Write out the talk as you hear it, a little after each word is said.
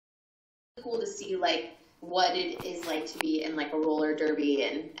cool to see like what it is like to be in like a roller derby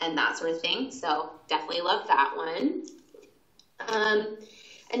and that sort of thing. So definitely love that one. Um,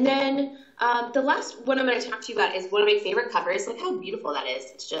 and then the last one I'm going to talk to you about is one of my favorite covers. Look how beautiful that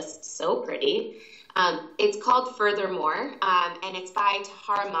is. It's just so pretty. It's called Furthermore, and it's by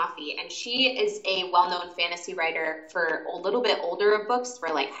Tahara Mafi, and she is a well-known fantasy writer for a little bit older books for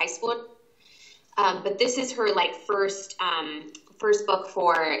like high school. But this is her like first book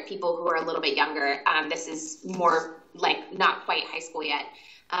for people who are a little bit younger. This is more like not quite high school yet.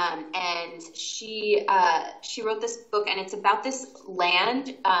 And she wrote this book, and it's about this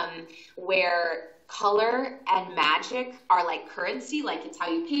land where color and magic are like currency. Like it's how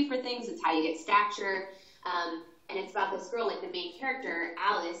you pay for things, it's how you get stature. And it's about this girl, like the main character,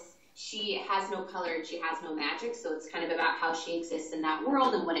 Alice. She has no color and she has no magic, so it's kind of about how she exists in that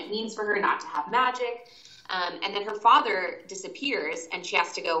world and what it means for her not to have magic. And then her father disappears, and she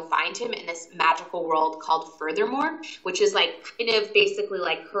has to go find him in this magical world called Furthermore, which is like kind of basically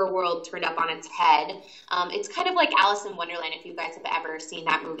like her world turned up on its head. It's kind of like Alice in Wonderland, if you guys have ever seen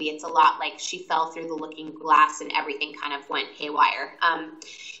that movie. It's a lot like she fell through the looking glass and everything kind of went haywire.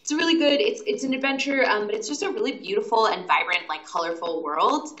 It's really good. It's an adventure, but it's just a really beautiful and vibrant, like colorful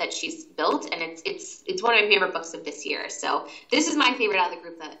world that she's built, and it's one of my favorite books of this year. So this is my favorite out of the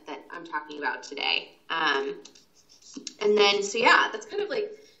group that I'm talking about today. And then, so yeah, that's kind of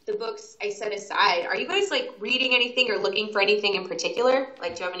like the books I set aside. Are you guys like reading anything or looking for anything in particular?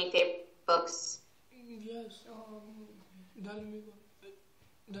 Like, do you have any favorite books? Yes, дали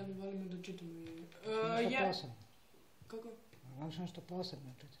ми да читаме. Како? Можеш нещо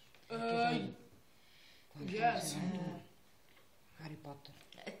посебно читаш? Yes. Хари Потер.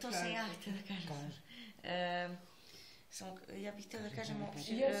 To sam ja htjela da kažem. Ja bih htjela da kažem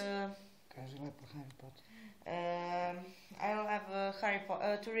Kaže lepo Harry Potter. I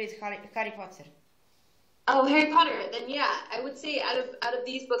love to read Harry Potter. Oh, Harry Potter. Then yeah, I would say out of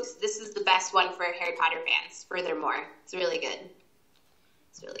these books, this is the best one for Harry Potter fans. Furthermore, it's really good.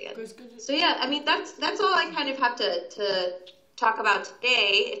 It's really good. So yeah, I mean that's all I kind of have to talk about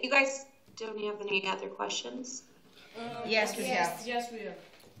today. If you guys don't have any other questions. Yes, we have. Yes, we have.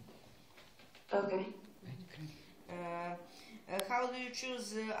 Okay. How do you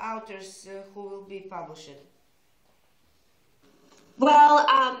choose authors who will be published? Well,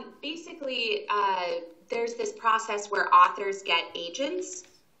 basically, there's this process where authors get agents,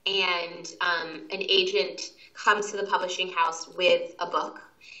 and an agent comes to the publishing house with a book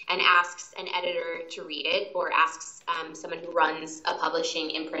and asks an editor to read it, or asks someone who runs a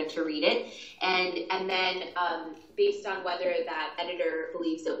publishing imprint to read it, and then based on whether that editor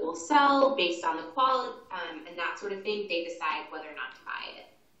believes it will sell, based on the quality and that sort of thing, they decide whether or not to buy it.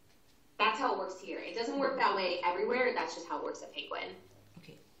 That's how it works here. It doesn't work that way everywhere. That's just how it works at Penguin.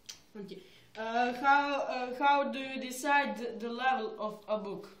 Okay. Okay. How do you decide the level of a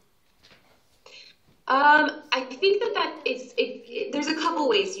book? I think that there's a couple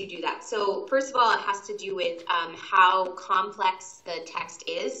ways you do that. So first of all, it has to do with how complex the text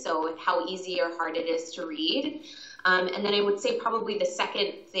is, so how easy or hard it is to read. And then I would say probably the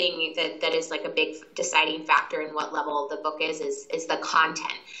second thing that is like a big deciding factor in what level the book is the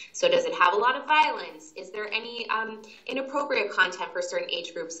content. So does it have a lot of violence? Is there any inappropriate content for certain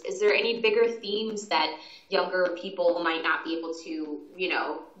age groups? Is there any bigger themes that younger people might not be able to,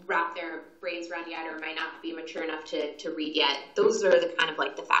 wrap their brains around yet, or might not be mature enough to read yet? Those are the kind of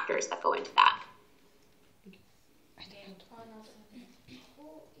like the factors that go into that. Who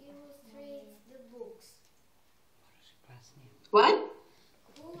illustrates the books? What?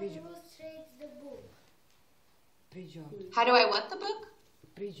 Who illustrates the book? Priđi ovdje. How do I what the book?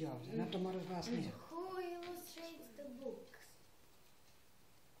 Priđi ovdje, na to moraš glasnije. Who illustrates the books?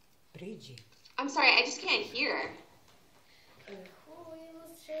 Priđi. I'm sorry, I just can't hear. Who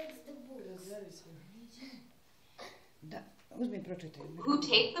illustrates the books? Da, uzmi pročitaj. Who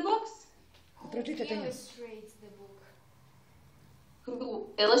take the books? Pročitajte nju. Illustrates the book. Who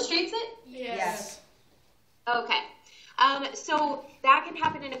illustrates it? Yes. Okay. So that can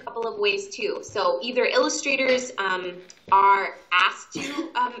happen in a couple of ways too. So either illustrators are asked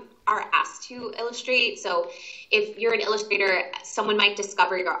to illustrate. So if you're an illustrator, someone might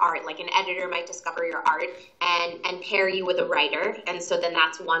discover your art, like an editor might discover your art and pair you with a writer. And so then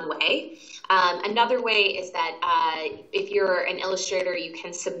that's one way. Another way is that if you're an illustrator, you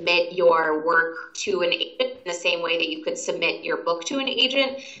can submit your work to an agent in the same way that you could submit your book to an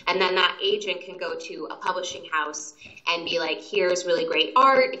agent. And then that agent can go to a publishing house and be like, here's really great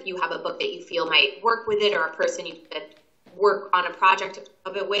art. If you have a book that you feel might work with it, or a person you could work on a project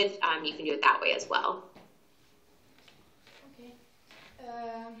of it with, you can do it that way as well. Okay.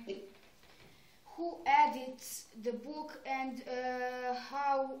 edits the book, and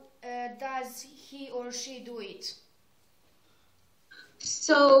how does he or she do it?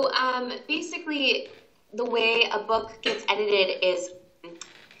 So basically, the way a book gets edited is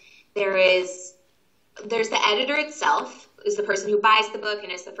there's the editor itself, is the person who buys the book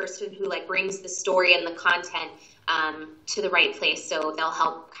and is the person who like brings the story and the content to the right place. So they'll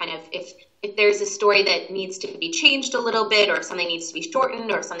help kind of if there's a story that needs to be changed a little bit, or if something needs to be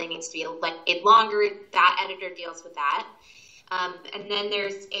shortened, or something needs to be like longer, that editor deals with that. And then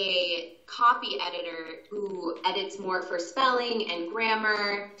there's a copy editor who edits more for spelling and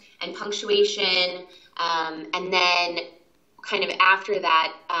grammar and punctuation. And then kind of after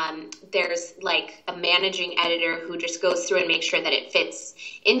that, there's like a managing editor who just goes through and makes sure that it fits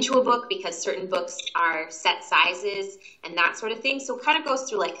into a book, because certain books are set sizes and that sort of thing. So it kind of goes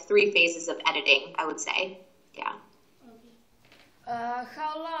through like 3 phases of editing, I would say. Yeah.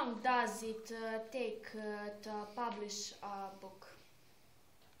 How long does it take to publish a book?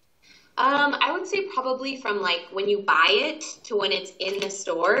 I would say probably from like when you buy it to when it's in the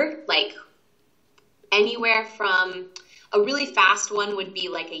store, like anywhere from a really fast one would be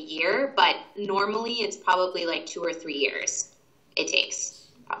like a year, but normally it's probably like 2 or 3 years it takes,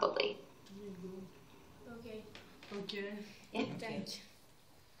 probably. Okay. Okay. Yeah. Thank you.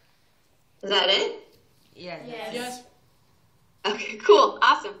 Is that it? Yes. Yes. Okay, cool.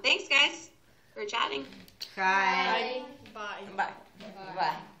 Awesome. Thanks, guys, for chatting. Hi. Bye. Bye.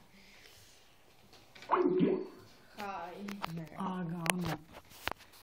 Bye. Hi. Aga.